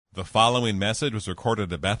The following message was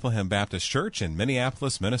recorded at Bethlehem Baptist Church in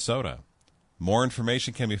Minneapolis, Minnesota. More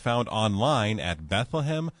information can be found online at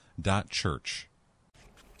bethlehem.church.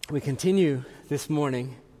 We continue this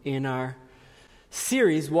morning in our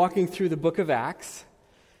series, walking through the book of Acts.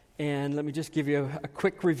 And let me just give you a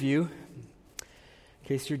quick review, in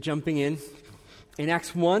case you're jumping in. In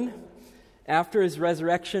Acts 1, after his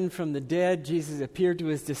resurrection from the dead, Jesus appeared to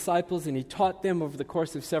his disciples, and he taught them over the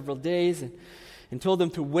course of several days, and told them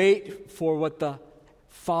to wait for what the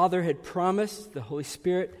Father had promised, the Holy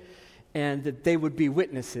Spirit, and that they would be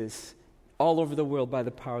witnesses all over the world by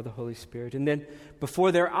the power of the Holy Spirit. And then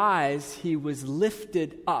before their eyes, he was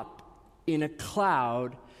lifted up in a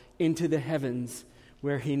cloud into the heavens,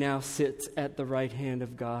 where he now sits at the right hand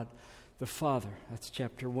of God the Father. That's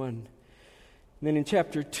chapter 1. And then in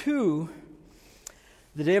chapter 2,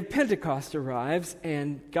 the day of Pentecost arrives,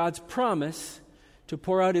 and God's promise to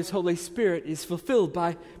pour out his Holy Spirit is fulfilled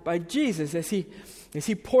by Jesus as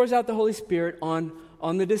he pours out the Holy Spirit on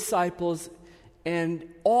the disciples, and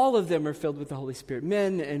all of them are filled with the Holy Spirit,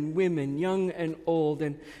 men and women, young and old,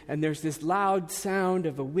 and there's this loud sound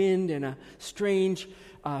of a wind and a strange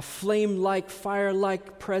flame-like,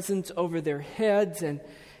 fire-like presence over their heads, and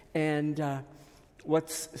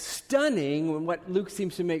what's stunning, and what Luke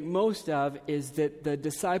seems to make most of, is that the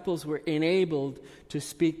disciples were enabled to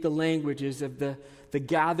speak the languages of the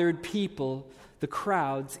gathered people, the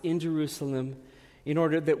crowds in Jerusalem, in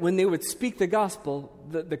order that when they would speak the gospel,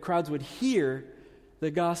 the crowds would hear the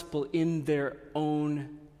gospel in their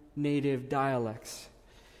own native dialects.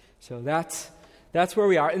 So that's where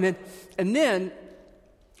we are. And then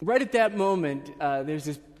right at that moment, there's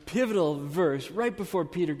this pivotal verse right before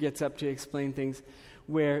Peter gets up to explain things,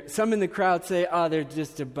 where some in the crowd say, they're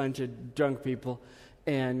just a bunch of drunk people,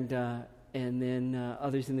 and then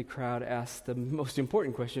others in the crowd ask the most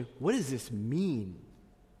important question: what does this mean?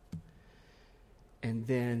 And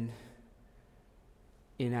then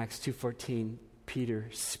in Acts 2:14, Peter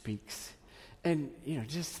speaks. And,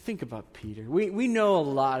 just think about Peter. We know a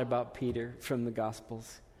lot about Peter from the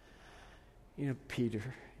Gospels.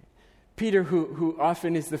 Peter who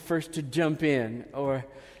often is the first to jump in, or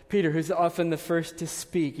Peter who's often the first to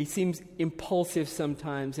speak. He seems impulsive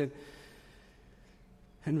sometimes,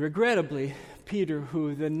 and regrettably, Peter,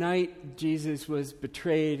 who the night Jesus was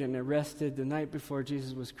betrayed and arrested, the night before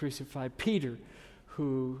Jesus was crucified, Peter,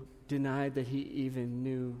 who denied that he even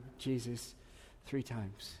knew Jesus 3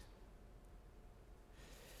 times.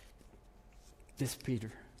 This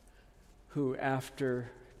Peter, who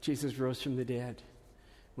after Jesus rose from the dead,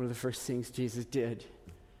 one of the first things Jesus did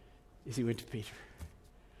is he went to Peter,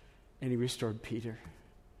 and he restored Peter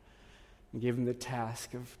and gave him the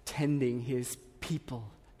task of tending his people,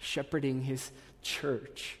 shepherding his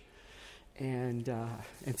church. And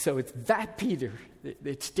so it's that Peter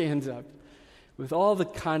that stands up with all the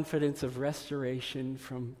confidence of restoration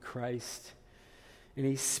from Christ. And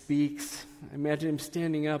he speaks. I imagine him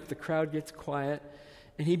standing up, the crowd gets quiet,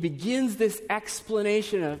 and he begins this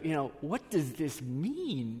explanation of, what does this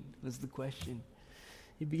mean, was the question.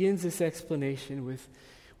 He begins this explanation with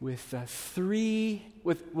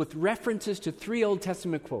references to 3 Old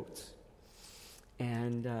Testament quotes.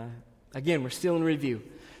 And again, we're still in review.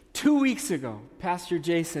 2 weeks ago, Pastor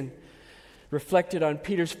Jason reflected on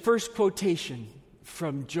Peter's first quotation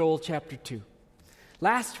from Joel chapter 2.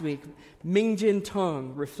 Last week, Mingjin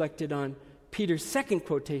Tong reflected on Peter's second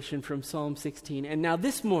quotation from Psalm 16. And now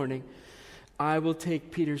this morning, I will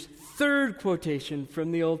take Peter's third quotation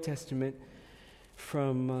from the Old Testament,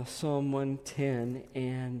 from Psalm 110.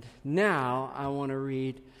 And now I want to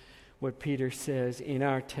read what Peter says in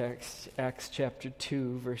our text, Acts chapter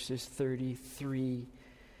 2, verses 33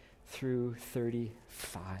 through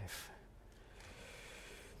 35.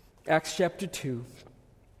 Acts chapter 2,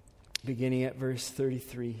 beginning at verse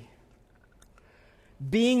 33.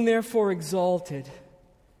 Being therefore exalted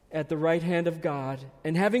at the right hand of God,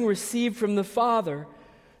 and having received from the Father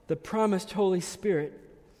the promised Holy Spirit,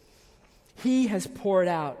 he has poured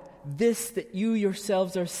out this that you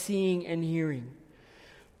yourselves are seeing and hearing.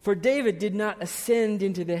 For David did not ascend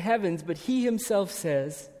into the heavens, but he himself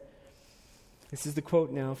says, this is the quote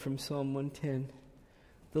now from Psalm 110,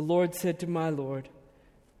 "The Lord said to my Lord,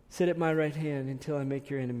 sit at my right hand until I make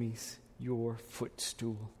your enemies your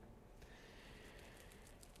footstool."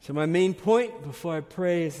 So my main point before I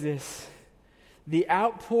pray is this: the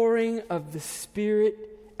outpouring of the Spirit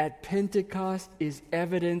at Pentecost is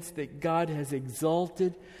evidence that God has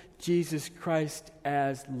exalted Jesus Christ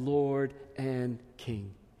as Lord and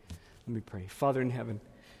King. Let me pray. Father in heaven,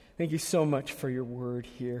 thank you so much for your word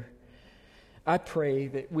here. I pray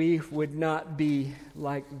that we would not be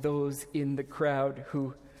like those in the crowd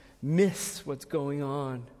who miss what's going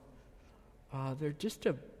on. They're just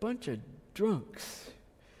a bunch of drunks.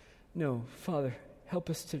 No, Father, help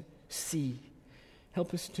us to see.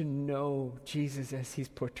 Help us to know Jesus as he's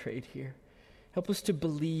portrayed here. Help us to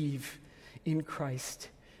believe in Christ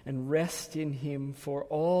and rest in him for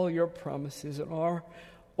all your promises and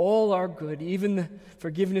all our good, even the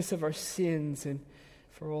forgiveness of our sins, and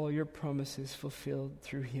for all your promises fulfilled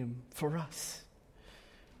through him for us.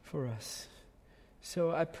 For us.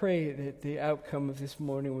 So I pray that the outcome of this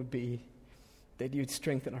morning would be that you'd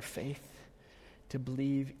strengthen our faith to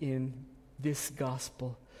believe in this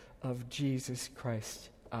gospel of Jesus Christ,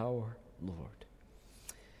 our Lord.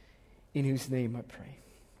 In whose name I pray.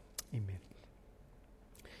 Amen.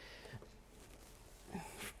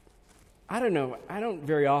 I don't know. I don't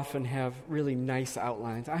very often have really nice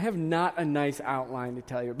outlines. I have not a nice outline to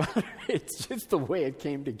tell you about. It's just the way it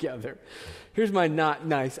came together. Here's my not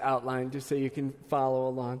nice outline, just so you can follow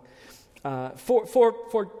along.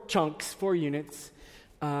 Four chunks, 4 units.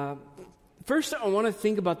 First, I want to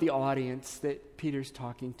think about the audience that Peter's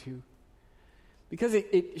talking to, because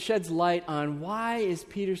it sheds light on why is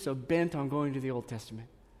Peter so bent on going to the Old Testament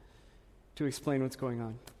to explain what's going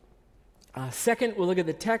on. Second, we'll look at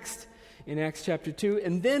the text in Acts chapter 2,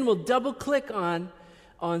 and then we'll double-click on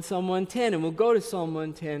Psalm 110, and we'll go to Psalm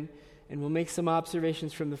 110, and we'll make some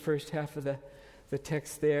observations from the first half of the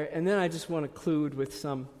text there. And then I just want to conclude with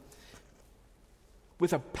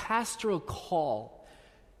a pastoral call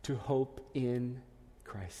to hope in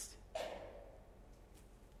Christ,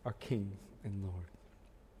 our King and Lord.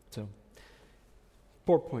 So,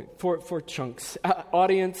 4 chunks.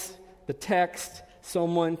 Audience, the text,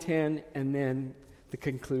 Psalm 110, and then the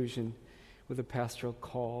conclusion with a pastoral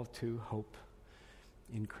call to hope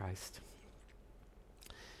in Christ.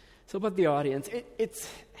 So about the audience, it's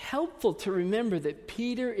helpful to remember that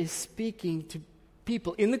Peter is speaking to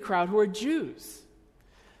people in the crowd who are Jews.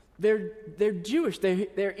 They're Jewish.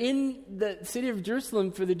 They're in the city of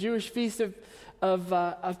Jerusalem for the Jewish feast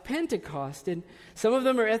of Pentecost. And some of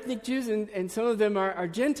them are ethnic Jews, and some of them are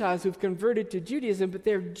Gentiles who've converted to Judaism, but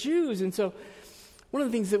they're Jews. And so one of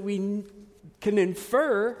the things that we can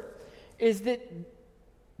infer is that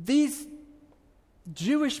these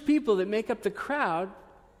Jewish people that make up the crowd,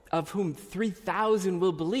 of whom 3,000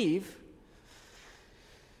 will believe,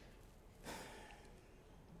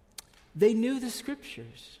 they knew the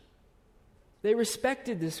Scriptures. They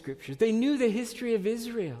respected the Scriptures. They knew the history of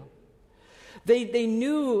Israel. They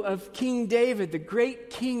knew of King David, the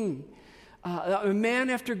great king, a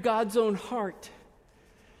man after God's own heart.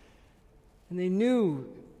 And they knew,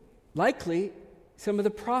 likely, some of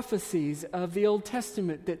the prophecies of the Old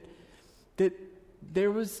Testament that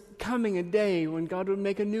there was coming a day when God would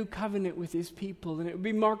make a new covenant with his people, and it would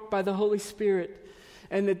be marked by the Holy Spirit,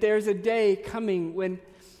 and that there's a day coming when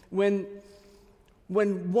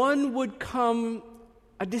one would come,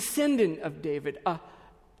 a descendant of David,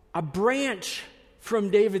 a branch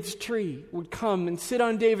from David's tree would come and sit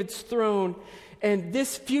on David's throne, and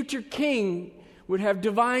this future king would have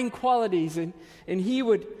divine qualities, and he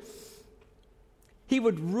would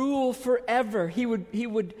rule forever. He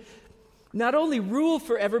would not only rule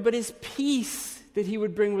forever, but his peace that he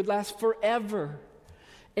would bring would last forever.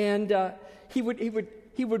 And he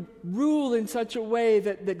would rule in such a way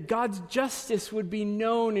that God's justice would be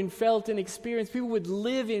known and felt and experienced. People would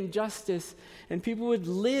live in justice, and people would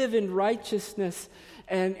live in righteousness.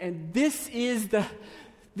 And this is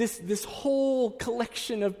this whole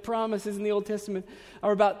collection of promises in the Old Testament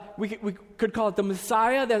are about, we could call it the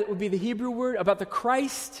Messiah, that would be the Hebrew word, about the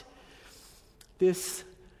Christ, this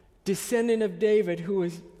descendant of David who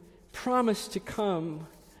was promised to come.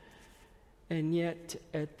 And yet,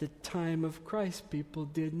 at the time of Christ, people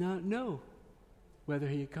did not know whether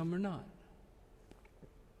he had come or not.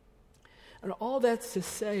 And all that's to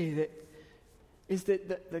say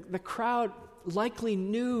that the crowd likely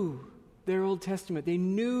knew their Old Testament. They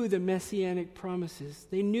knew the messianic promises.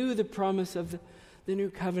 They knew the promise of the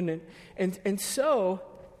new covenant. And so,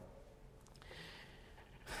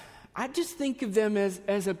 I just think of them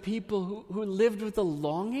as a people who lived with a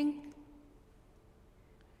longing.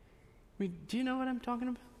 I mean, do you know what I'm talking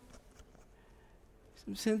about?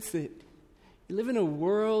 Some sense that you live in a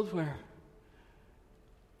world where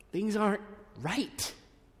things aren't right.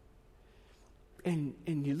 And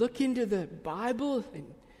you look into the Bible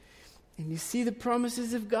and you see the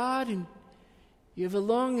promises of God, and you have a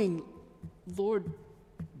longing, Lord,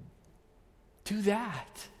 do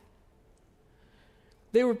that.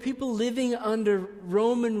 There were people living under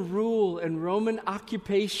Roman rule and Roman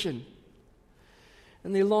occupation.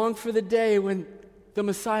 And they longed for the day when the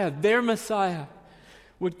Messiah, their Messiah,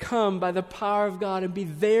 would come by the power of God and be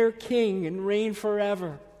their king and reign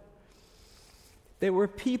forever. They were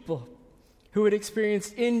people who had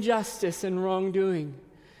experienced injustice and wrongdoing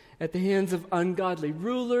at the hands of ungodly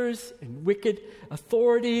rulers and wicked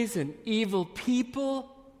authorities and evil people.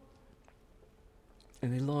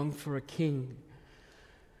 And they longed for a king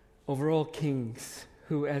over all kings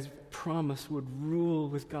who, as promised, would rule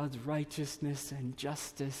with God's righteousness and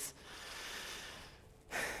justice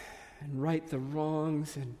and right the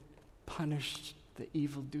wrongs and punish the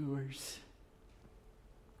evildoers.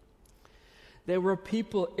 There were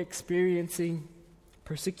people experiencing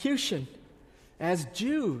persecution as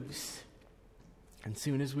Jews. And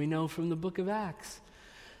soon as we know from the book of Acts,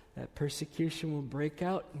 that persecution will break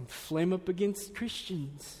out and flame up against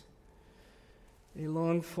Christians. They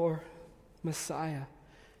long for Messiah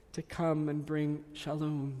to come and bring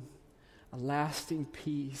shalom, a lasting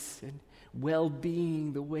peace and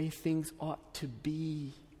well-being, the way things ought to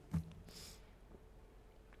be.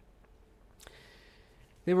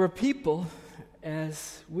 They were people,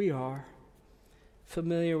 as we are,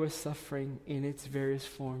 familiar with suffering in its various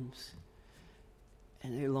forms.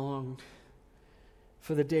 And they longed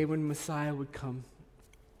for the day when Messiah would come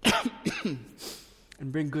and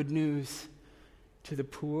bring good news to the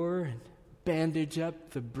poor and bandage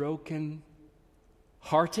up the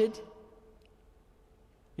broken-hearted.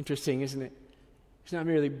 Interesting, isn't it? It's not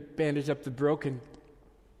merely bandage up the broken.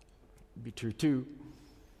 It'd be true too.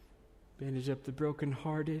 Bandage up the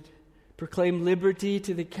broken-hearted. Proclaim liberty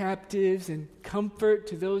to the captives and comfort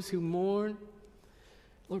to those who mourn.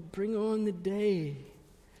 Lord, bring on the day.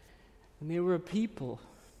 And they were a people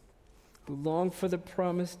who longed for the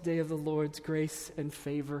promised day of the Lord's grace and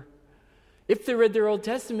favor. If they read their Old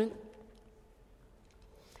Testament,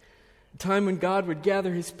 a time when God would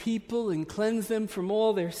gather his people and cleanse them from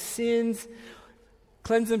all their sins,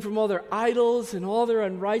 cleanse them from all their idols and all their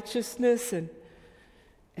unrighteousness,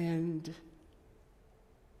 and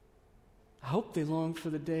I hope they longed for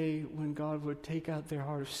the day when God would take out their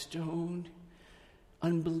heart of stone,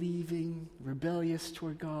 unbelieving, rebellious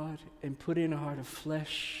toward God, and put in a heart of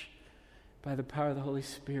flesh by the power of the Holy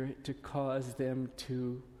Spirit to cause them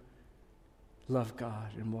to love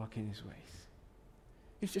God and walk in his ways.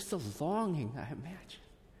 It's just a longing, I imagine,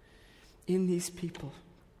 in these people.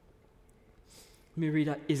 Let me read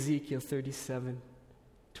out Ezekiel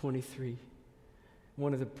 37:23,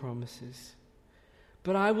 one of the promises.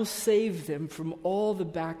 But I will save them from all the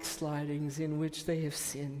backslidings in which they have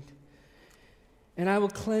sinned, and I will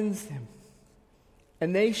cleanse them,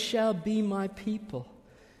 and they shall be my people,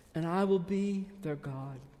 and I will be their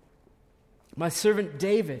God. My servant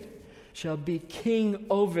David shall be king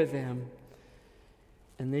over them,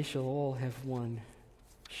 and they shall all have one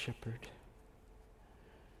shepherd.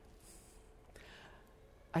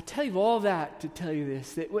 I tell you all that to tell you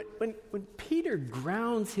this, that when Peter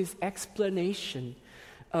grounds his explanation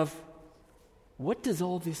of what does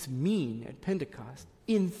all this mean at Pentecost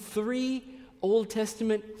in 3 Old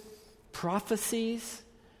Testament prophecies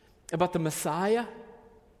about the Messiah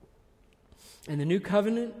and the new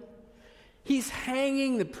covenant, he's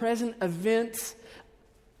hanging the present events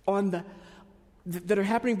on that are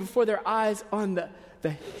happening before their eyes on the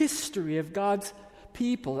history of God's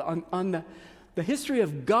people, on the history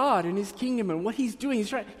of God and his kingdom and what he's doing.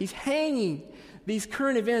 He's hanging these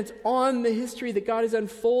current events on the history that God is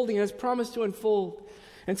unfolding and has promised to unfold.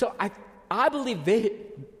 And so I believe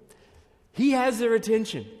he has their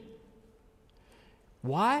attention.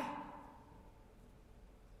 Why?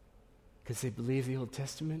 Because they believe the Old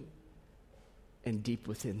Testament, and deep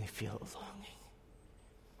within they feel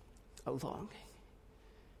a longing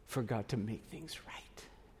for God to make things right.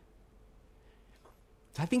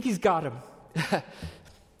 I think he's got them.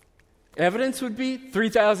 Evidence would be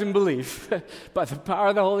 3,000 believe. By the power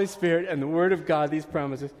of the Holy Spirit and the Word of God, these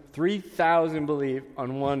promises, 3,000 believe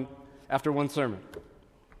after one sermon.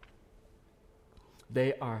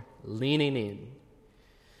 They are leaning in.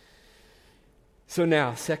 So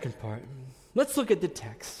now, second part. Let's look at the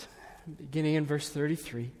text, beginning in verse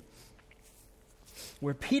 33,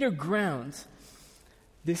 where Peter grounds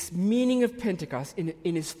this meaning of Pentecost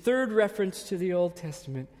in his third reference to the Old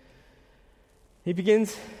Testament. He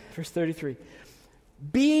begins, verse 33,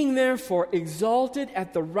 being therefore exalted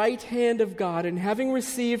at the right hand of God, and having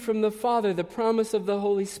received from the Father the promise of the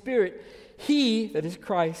Holy Spirit, he, that is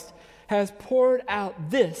Christ, has poured out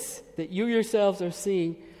this that you yourselves are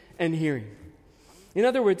seeing and hearing. In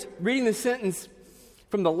other words, reading the sentence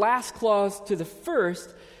from the last clause to the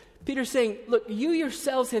first, Peter's saying, look, you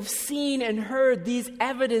yourselves have seen and heard these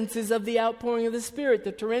evidences of the outpouring of the Spirit,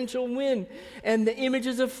 the torrential wind, and the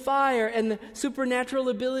images of fire, and the supernatural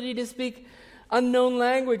ability to speak unknown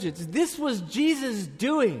languages. This was Jesus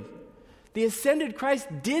doing. The ascended Christ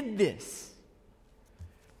did this.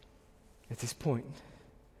 At this point,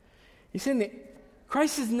 he's saying that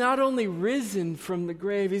Christ is not only risen from the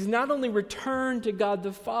grave, he's not only returned to God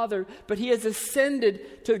the Father, but he has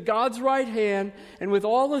ascended to God's right hand, and with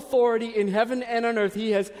all authority in heaven and on earth,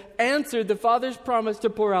 he has answered the Father's promise to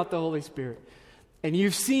pour out the Holy Spirit. And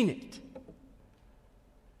you've seen it.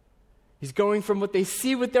 He's going from what they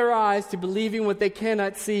see with their eyes to believing what they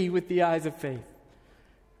cannot see with the eyes of faith.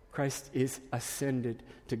 Christ is ascended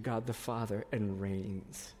to God the Father and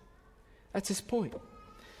reigns. That's his point.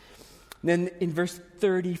 Then in verse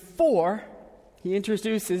 34, he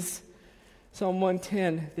introduces Psalm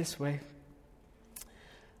 110 this way.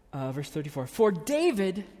 Verse 34, "For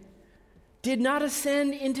David did not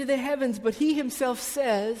ascend into the heavens, but he himself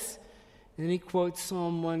says," and then he quotes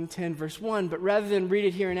Psalm 110, verse 1, but rather than read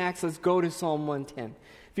it here in Acts, let's go to Psalm 110.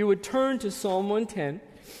 If you would turn to Psalm 110,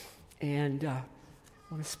 and I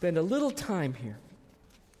want to spend a little time here.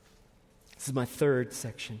 This is my third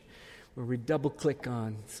section, where we double-click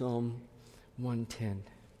on Psalm 110.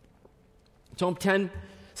 Psalm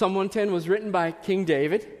 110 was written by King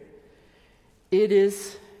David. It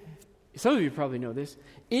is, some of you probably know this,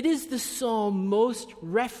 it is the psalm most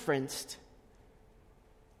referenced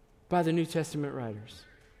by the New Testament writers.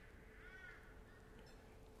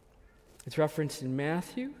 It's referenced in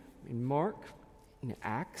Matthew, in Mark, in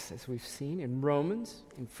Acts, as we've seen, in Romans,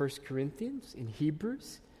 in 1 Corinthians, in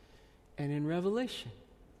Hebrews, and in Revelation.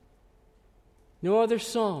 No other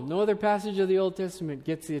psalm, no other passage of the Old Testament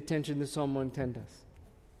gets the attention that Psalm 110 does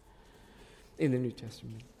in the New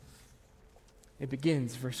Testament. It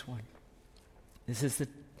begins, verse 1. This is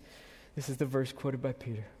the verse quoted by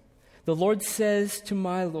Peter. "The Lord says to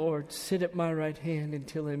my Lord, sit at my right hand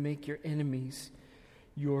until I make your enemies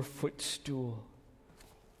your footstool."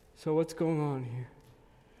 So what's going on here?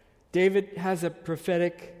 David has a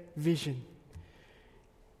prophetic vision.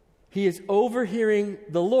 He is overhearing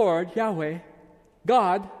the Lord, Yahweh,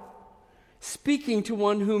 God, speaking to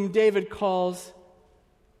one whom David calls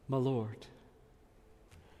my Lord.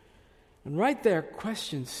 And right there,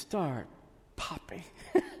 questions start popping.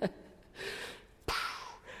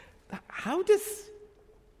 How does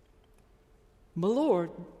my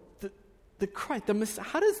Lord, the Christ, the Messiah,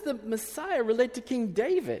 how does the Messiah relate to King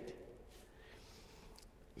David?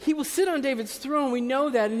 He will sit on David's throne, we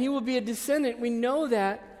know that, and he will be a descendant, we know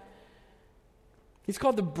that. He's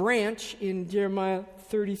called the branch in Jeremiah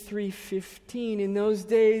 33:15. "In those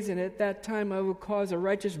days and at that time I will cause a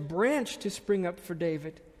righteous branch to spring up for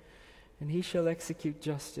David, and he shall execute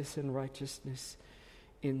justice and righteousness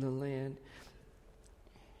in the land."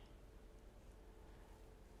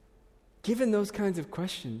 Given those kinds of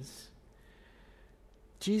questions,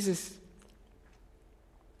 Jesus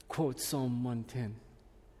quotes Psalm 110,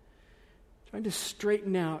 trying to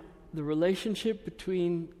straighten out the relationship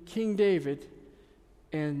between King David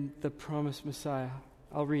and the promised Messiah.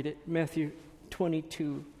 I'll read it. Matthew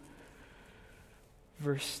 22,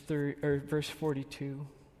 verse 42.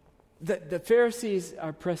 The Pharisees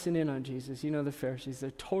are pressing in on Jesus. You know the Pharisees.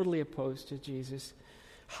 They're totally opposed to Jesus,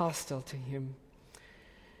 hostile to him.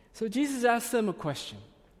 So Jesus asks them a question.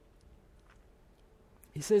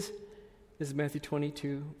 He says, this is Matthew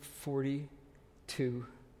 22:42.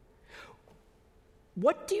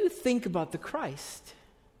 "What do you think about the Christ?"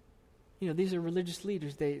 You know, these are religious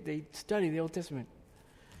leaders. They study the Old Testament.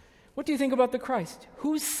 "What do you think about the Christ?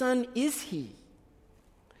 Whose son is he?"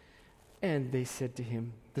 And they said to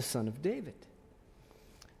him, "The son of David."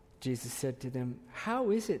 Jesus said to them,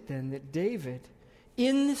 "How is it then that David,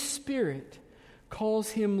 in the Spirit,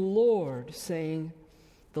 calls him Lord, saying,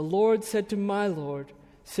 'The Lord said to my Lord,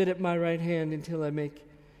 sit at my right hand until I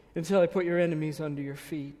put your enemies under your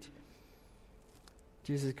feet'?"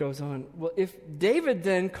 Jesus goes on, "Well, if David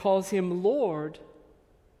then calls him Lord,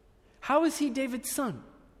 how is he David's son?"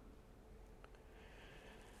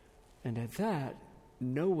 And at that,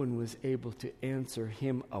 no one was able to answer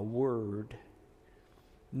him a word,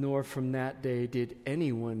 nor from that day did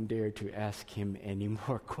anyone dare to ask him any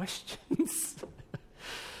more questions.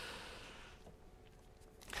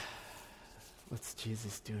 What's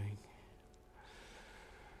Jesus doing?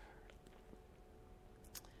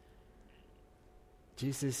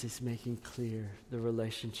 Jesus is making clear the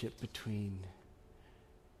relationship between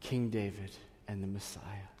King David and the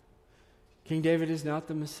Messiah. King David is not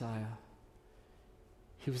the Messiah.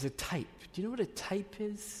 He was a type. Do you know what a type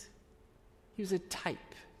is? He was a type.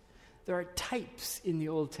 There are types in the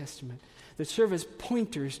Old Testament that serve as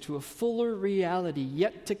pointers to a fuller reality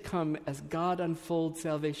yet to come as God unfolds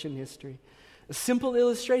salvation history. A simple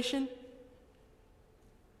illustration: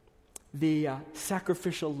 the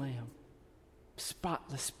sacrificial lamb,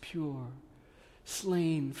 spotless, pure,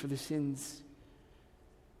 slain for the sins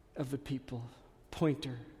of the people,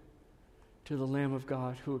 pointer to the Lamb of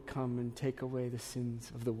God who would come and take away the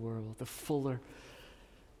sins of the world, the fuller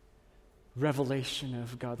revelation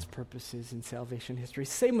of God's purposes in salvation history.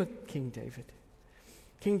 Same with King David.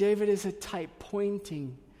 King David is a type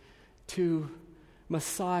pointing to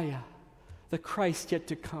Messiah, the Christ yet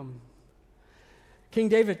to come. King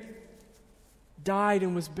David died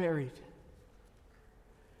and was buried.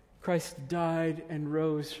 Christ died and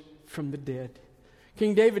rose from the dead.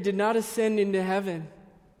 King David did not ascend into heaven.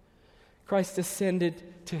 Christ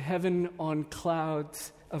ascended to heaven on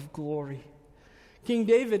clouds of glory. King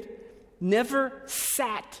David never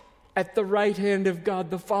sat at the right hand of God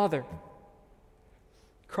the Father.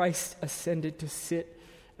 Christ ascended to sit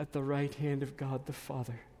at the right hand of God the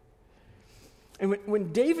Father. And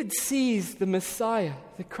when David sees the Messiah,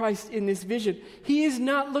 the Christ in this vision, he is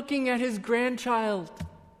not looking at his grandchild.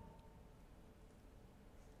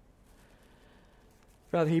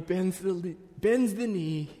 Rather, he bends the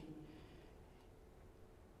knee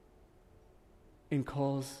and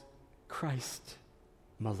calls Christ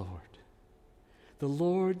my Lord. The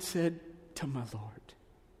Lord said to my Lord,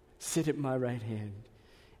 sit at my right hand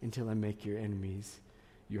until I make your enemies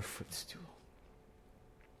your footstool.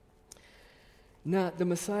 Now, the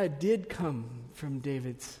Messiah did come from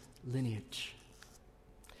David's lineage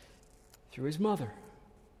through his mother.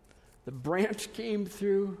 The branch came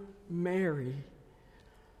through Mary.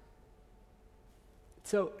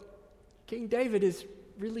 So, King David is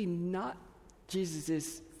really not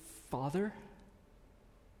Jesus' father.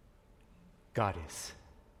 God is.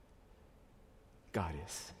 God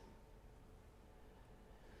is.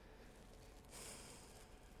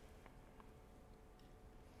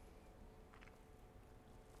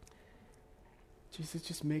 Jesus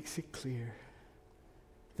just makes it clear.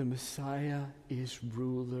 The Messiah is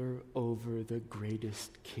ruler over the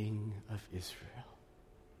greatest king of Israel.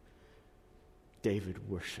 David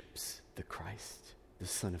worships the Christ, the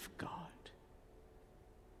Son of God,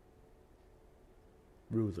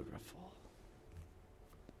 ruler of all.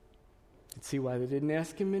 Let's see why they didn't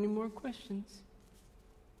ask him any more questions.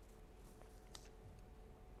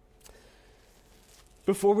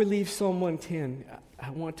 Before we leave Psalm 110, I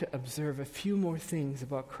want to observe a few more things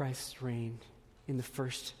about Christ's reign in the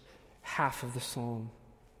first half of the psalm.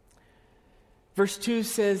 Verse 2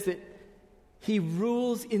 says that he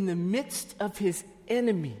rules in the midst of his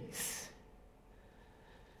enemies.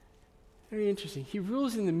 Very interesting. He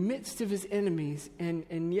rules in the midst of his enemies,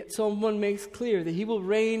 and yet Psalm 1 makes clear that he will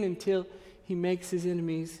reign until he makes his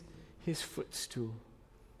enemies his footstool.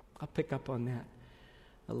 I'll pick up on that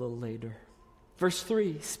a little later. Verse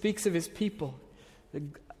 3 speaks of his people,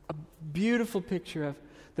 a beautiful picture of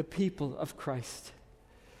the people of Christ.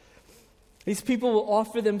 These people will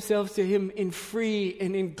offer themselves to him in free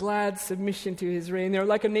and in glad submission to his reign. They're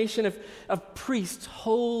like a nation of priests,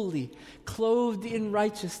 holy, clothed in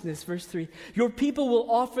righteousness. Verse 3, your people will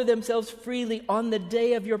offer themselves freely on the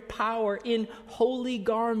day of your power in holy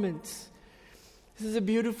garments. This is a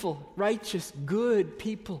beautiful, righteous, good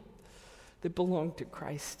people that belong to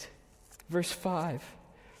Christ. Verse 5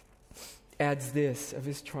 adds this of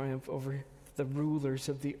his triumph over the rulers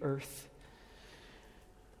of the earth.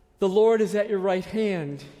 The Lord is at your right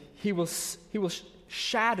hand. He will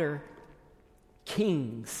shatter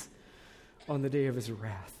kings on the day of his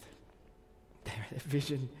wrath. There, the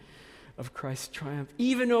vision of Christ's triumph,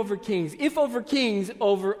 even over kings, if over kings,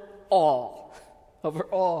 over all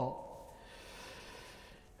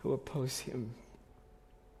who oppose him.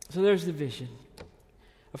 So there's the vision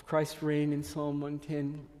of Christ's reign in Psalm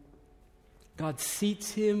 110. God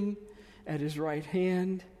seats him at his right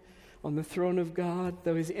hand on the throne of God.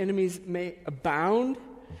 Though his enemies may abound,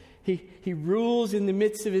 he rules in the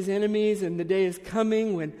midst of his enemies, and the day is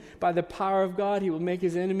coming when by the power of God he will make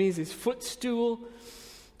his enemies his footstool.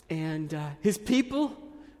 And his people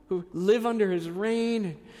who live under his reign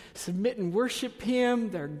and submit and worship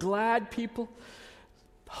him, they're glad people,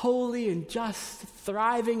 holy and just,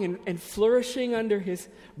 thriving and flourishing under his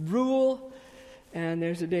rule. And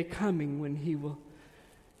there's a day coming when he will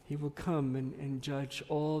come and judge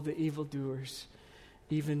all the evildoers,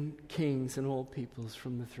 even kings and all peoples,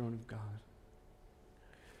 from the throne of God.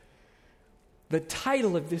 The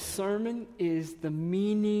title of this sermon is The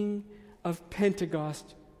Meaning of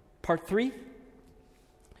Pentecost, Part 3.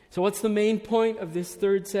 So what's the main point of this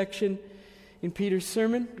third section in Peter's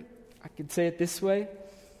sermon? I could say it this way.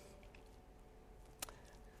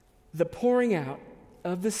 The pouring out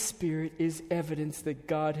of the Spirit is evidence that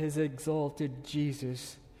God has exalted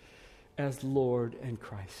Jesus as Lord and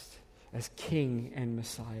Christ. as King and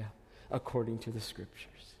Messiah according to the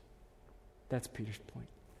Scriptures. That's Peter's point.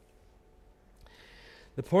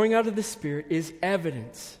 The pouring out of the Spirit is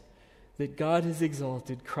evidence that God has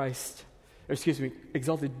exalted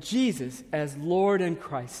Jesus as Lord and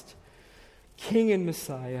Christ, King and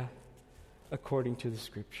Messiah, according to the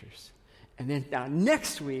Scriptures. And then now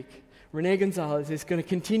next week, Renee Gonzalez is going to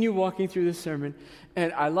continue walking through the sermon.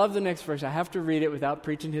 And I love the next verse. I have to read it without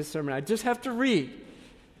preaching his sermon. I just have to read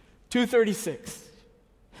 2:36.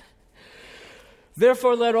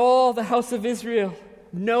 Therefore let all the house of Israel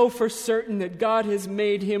know for certain that God has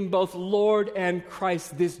made him both Lord and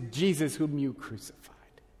Christ, this Jesus whom you crucified.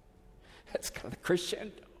 That's kind of the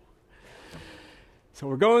crescendo. So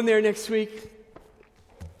we're going there next week.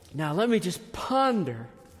 Now let me just ponder,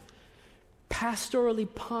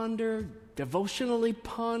 pastorally ponder, devotionally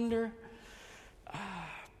ponder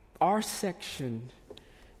our section,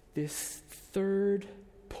 this third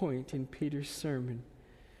point in Peter's sermon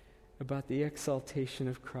about the exaltation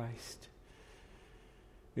of Christ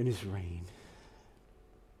in his reign.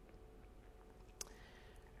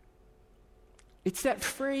 It's that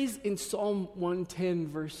phrase in Psalm 110,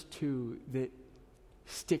 verse 2, that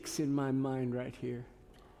sticks in my mind right here.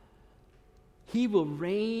 He will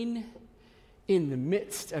reign in the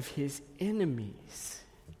midst of his enemies.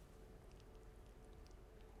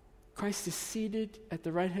 Christ is seated at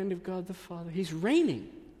the right hand of God the Father. He's reigning.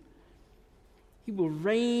 He will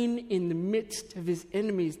reign in the midst of his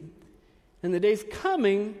enemies. And the day's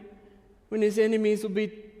coming when his enemies will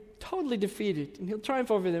be totally defeated and he'll triumph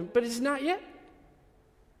over them. But it's not yet.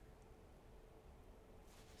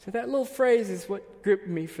 So that little phrase is what gripped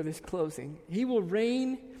me for this closing. He will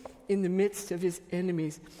reign in the midst of his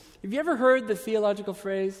enemies. Have you ever heard the theological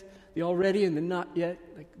phrase, the already and the not yet?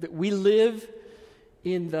 Like that we live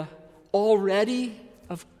in the already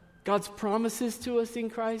of God's promises to us in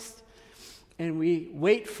Christ, and we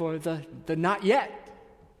wait for the not yet.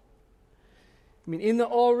 I mean, in the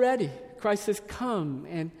already, Christ has come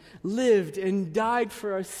and lived and died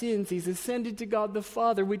for our sins. He's ascended to God the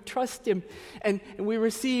Father. We trust him, and we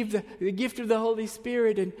receive the gift of the Holy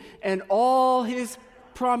Spirit, and all his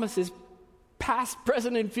promises, past,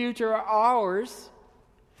 present, and future, are ours.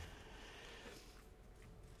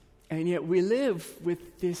 And yet we live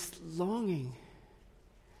with this longing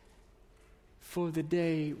for the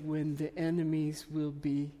day when the enemies will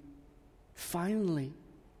be finally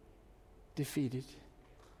defeated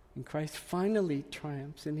and Christ finally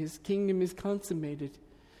triumphs and his kingdom is consummated.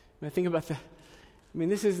 And I think about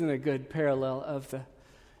this isn't a good parallel of the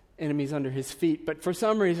enemies under his feet, but for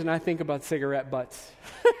some reason I think about cigarette butts.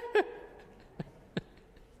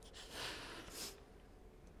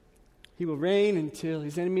 He will reign until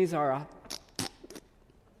his enemies are a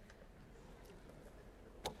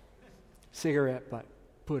cigarette butt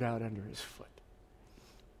put out under his foot.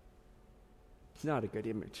 It's not a good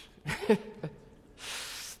image.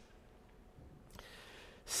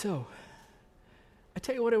 So, I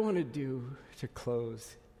tell you what I want to do to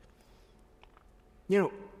close. You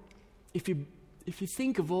know, if you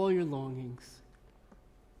think of all your longings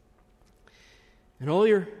and all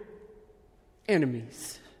your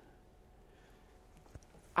enemies,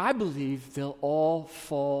 I believe they'll all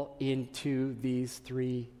fall into these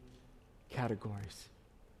three categories.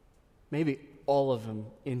 Maybe all of them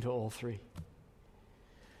into all three.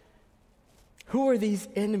 Who are these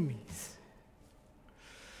enemies?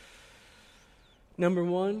 Number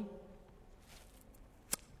one,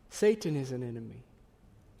 Satan is an enemy.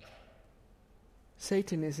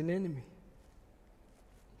 Satan is an enemy.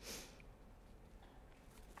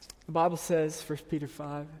 The Bible says, 1 Peter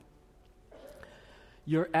 5,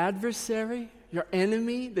 your adversary, your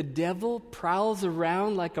enemy, the devil, prowls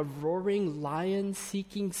around like a roaring lion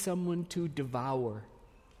seeking someone to devour.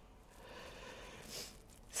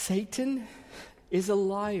 Satan is a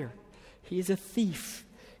liar. He is a thief.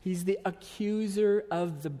 He's the accuser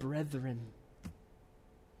of the brethren.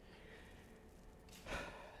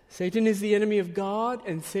 Satan is the enemy of God,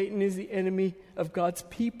 and Satan is the enemy of God's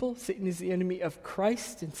people. Satan is the enemy of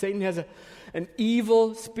Christ, and Satan has an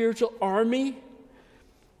evil spiritual army,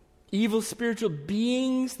 evil spiritual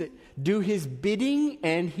beings that do his bidding,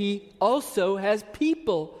 and he also has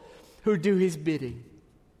people who do his bidding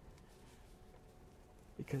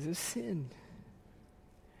because of sin.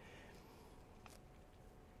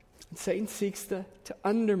 And Satan seeks to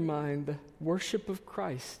undermine the worship of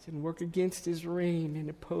Christ and work against his reign and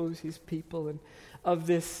oppose his people. And of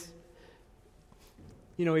this,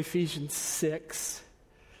 Ephesians 6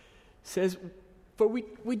 says, for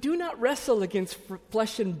we do not wrestle against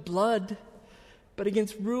flesh and blood, but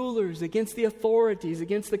against rulers, against the authorities,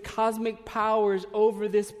 against the cosmic powers over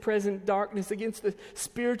this present darkness, against the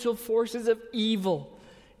spiritual forces of evil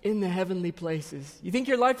in the heavenly places. You think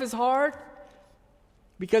your life is hard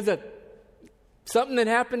because of something that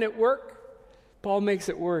happened at work? Paul makes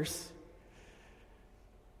it worse.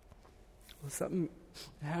 Well, something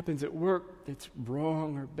that happens at work that's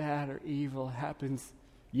wrong or bad or evil happens.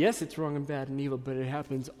 Yes, it's wrong and bad and evil, but it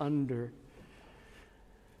happens under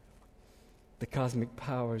the cosmic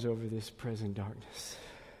powers over this present darkness.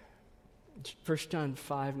 1 John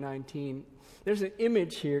 5:19. There's an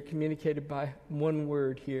image here communicated by one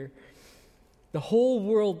word here. The whole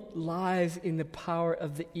world lies in the power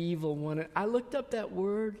of the evil one. And I looked up that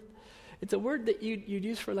word. It's a word that you'd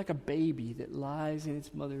use for like a baby that lies in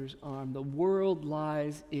its mother's arm. The world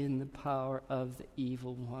lies in the power of the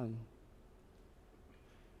evil one.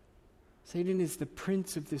 Satan is the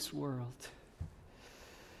prince of this world.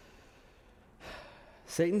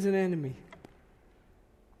 Satan's an enemy.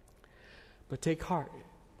 But take heart.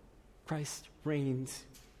 Christ reigns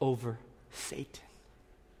over Satan.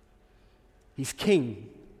 He's king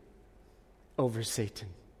over Satan,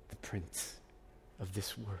 the prince of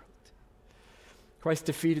this world. Christ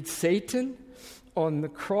defeated Satan on the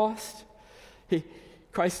cross.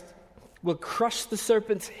 Christ will crush the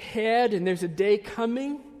serpent's head, and there's a day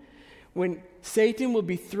coming when Satan will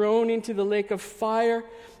be thrown into the lake of fire,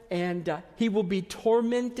 and he will be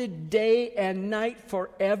tormented day and night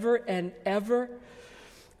forever and ever.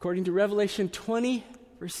 According to Revelation 20,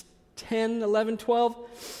 verse 10, 11, 12.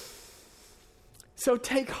 So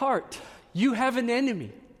take heart. You have an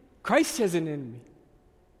enemy. Christ has an enemy.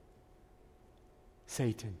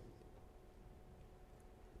 Satan.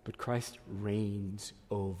 But Christ reigns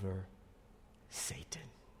over Satan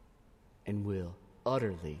and will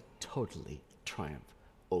utterly, totally triumph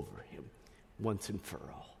over him once and for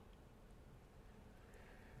all.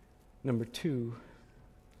 Number 2,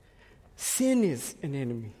 sin is an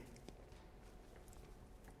enemy.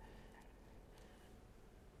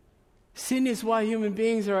 Sin is why human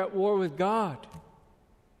beings are at war with God.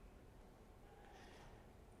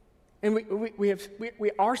 And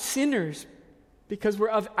we are sinners because we're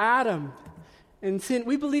of Adam. And sin,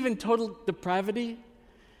 we believe in total depravity,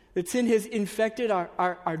 that sin has infected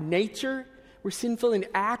our nature. We're sinful in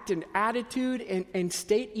act and attitude and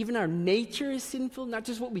state. Even our nature is sinful, not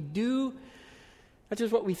just what we do, not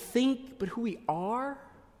just what we think, but who we are.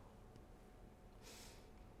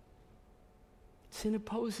 Sin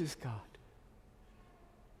opposes God,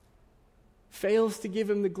 fails to give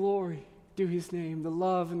him the glory due his name, the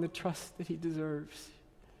love and the trust that he deserves.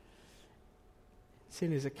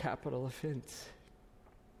 Sin is a capital offense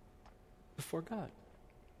before God.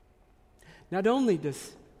 Not only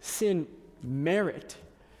does sin merit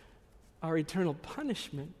our eternal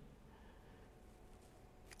punishment,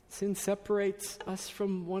 sin separates us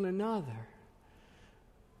from one another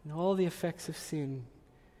and all the effects of sin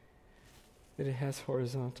that it has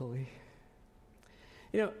horizontally.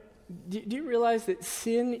 You know, do you realize that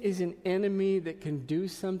sin is an enemy that can do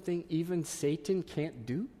something even Satan can't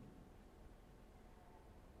do?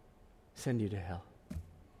 Send you to hell.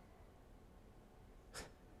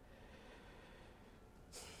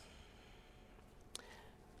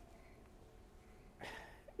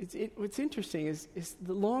 What's interesting is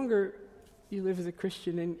the longer you live as a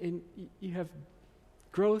Christian and you have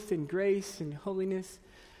growth in grace and holiness,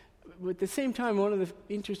 but at the same time, one of the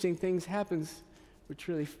interesting things happens, which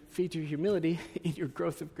really feeds your humility in your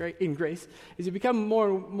growth in grace, is you become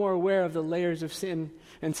more aware of the layers of sin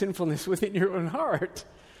and sinfulness within your own heart.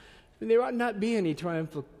 And there ought not be any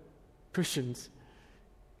triumphal Christians.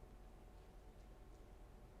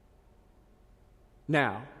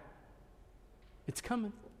 Now, it's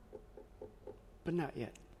coming, but not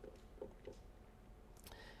yet.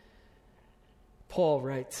 Paul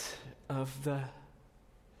writes of the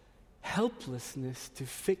helplessness to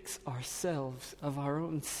fix ourselves of our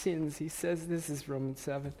own sins. He says, this is Romans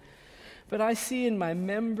 7, "But I see in my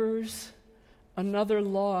members another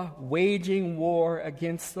law waging war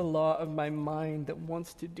against the law of my mind that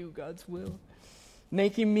wants to do God's will,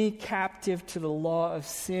 making me captive to the law of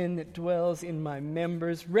sin that dwells in my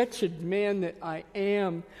members. Wretched man that I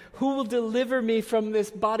am, who will deliver me from this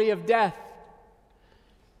body of death?"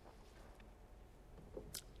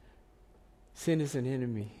 Sin is an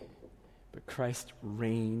enemy, but Christ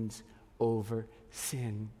reigns over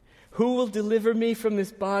sin. Who will deliver me from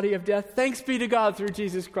this body of death? Thanks be to God through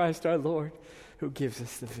Jesus Christ our Lord, who gives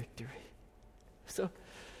us the victory. So,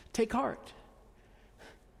 take heart.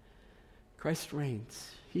 Christ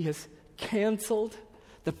reigns. He has canceled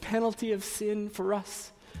the penalty of sin for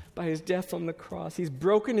us by his death on the cross. He's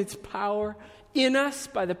broken its power in us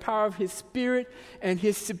by the power of his Spirit and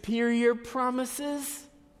his superior promises.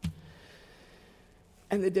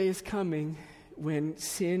 And the day is coming when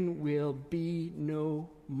sin will be no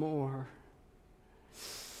more.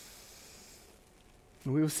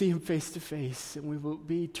 And we will see him face to face, and we will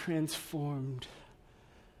be transformed.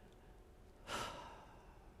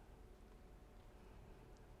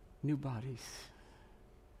 New bodies,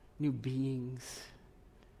 new beings,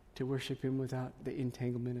 to worship him without the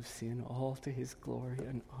entanglement of sin, all to his glory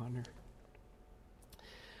and honor.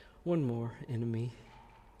 One more enemy,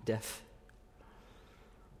 death.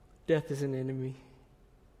 Death is an enemy.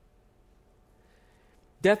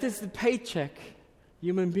 Death is the paycheck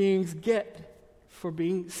human beings get for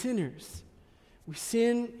being sinners. We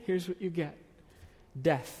sin, here's what you get.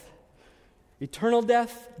 Death. Eternal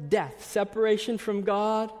death, death. Separation from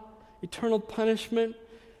God, eternal punishment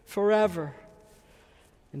forever.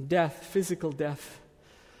 And death, physical death,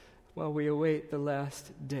 while we await the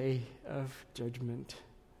last day of judgment.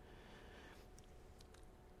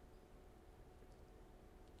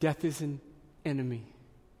 Death is an enemy.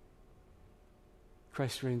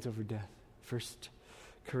 Christ reigns over death. 1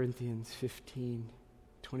 Corinthians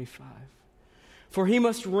 15:25. For he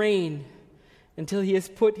must reign until he has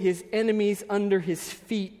put his enemies under his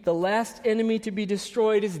feet. The last enemy to be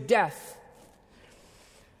destroyed is death.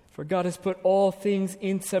 For God has put all things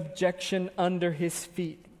in subjection under his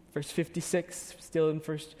feet. Verse 56, still in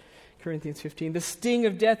 1 Corinthians 15. The sting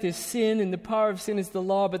of death is sin, and the power of sin is the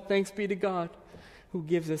law, but thanks be to God who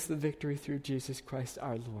gives us the victory through Jesus Christ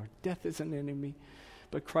our Lord. Death is an enemy,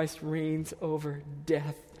 but Christ reigns over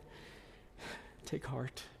death. Take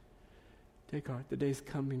heart. Take heart. The day's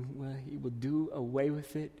coming where he will do away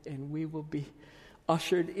with it, and we will be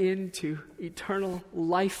ushered into eternal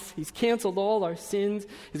life. He's canceled all our sins.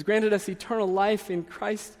 He's granted us eternal life in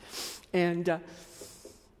Christ. And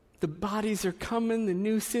the bodies are coming. The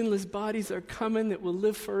new sinless bodies are coming that will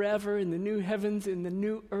live forever in the new heavens, in the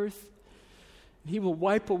new earth. He will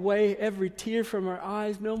wipe away every tear from our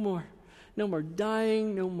eyes. No more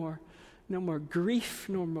dying, no more grief,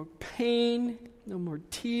 no more pain, no more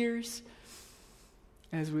tears,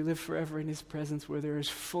 as we live forever in his presence, where there is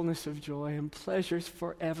fullness of joy and pleasures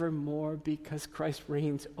forevermore, because Christ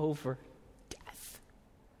reigns over death.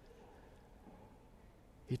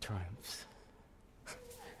 He triumphs.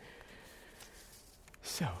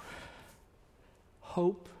 So,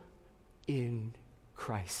 hope in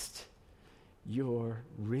Christ, your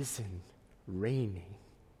risen, reigning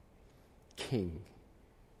King,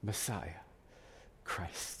 Messiah,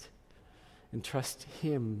 Christ, and trust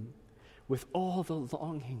him with all the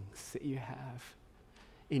longings that you have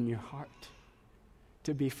in your heart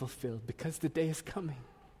to be fulfilled, because the day is coming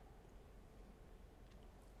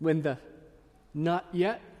when the not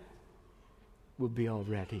yet will be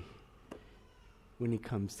already, when he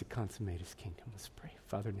comes to consummate his kingdom. Let's pray.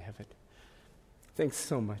 Father in heaven, thanks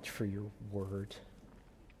so much for your word.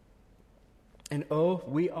 And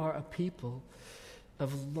we are a people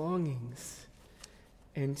of longings.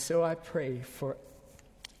 And so I pray for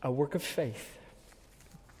a work of faith,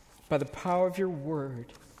 by the power of your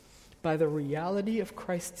word, by the reality of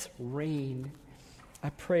Christ's reign. I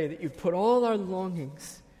pray that you put all our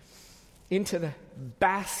longings into the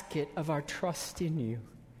basket of our trust in you,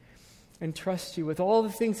 and trust you with all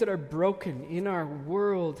the things that are broken in our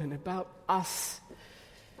world and about us.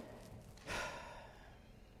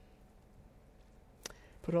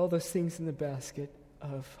 Put all those things in the basket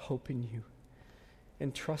of hope in you,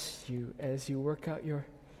 and trust you as you work out your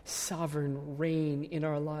sovereign reign in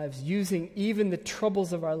our lives, using even the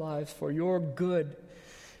troubles of our lives for your good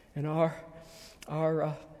and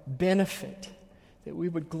our benefit, that we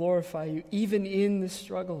would glorify you even in the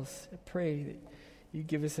struggles. I pray that you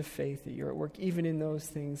give us a faith that you're at work even in those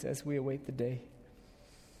things, as we await the day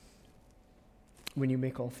when you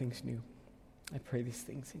make all things new. I pray these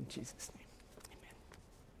things in Jesus' name.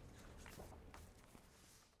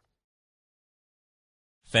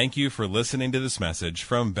 Thank you for listening to this message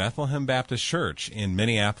from Bethlehem Baptist Church in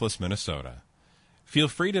Minneapolis, Minnesota. Feel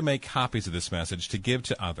free to make copies of this message to give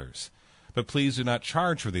to others, but please do not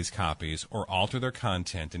charge for these copies or alter their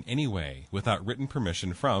content in any way without written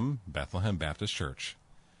permission from Bethlehem Baptist Church.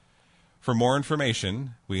 For more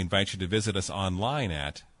information, we invite you to visit us online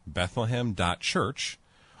at bethlehem.church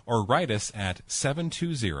or write us at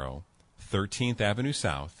 720 13th Avenue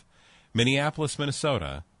South, Minneapolis,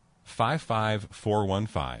 Minnesota,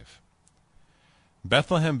 55415.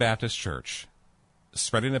 Bethlehem Baptist Church,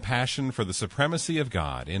 spreading a passion for the supremacy of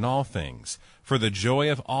God in all things, for the joy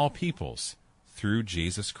of all peoples, through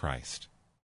Jesus Christ.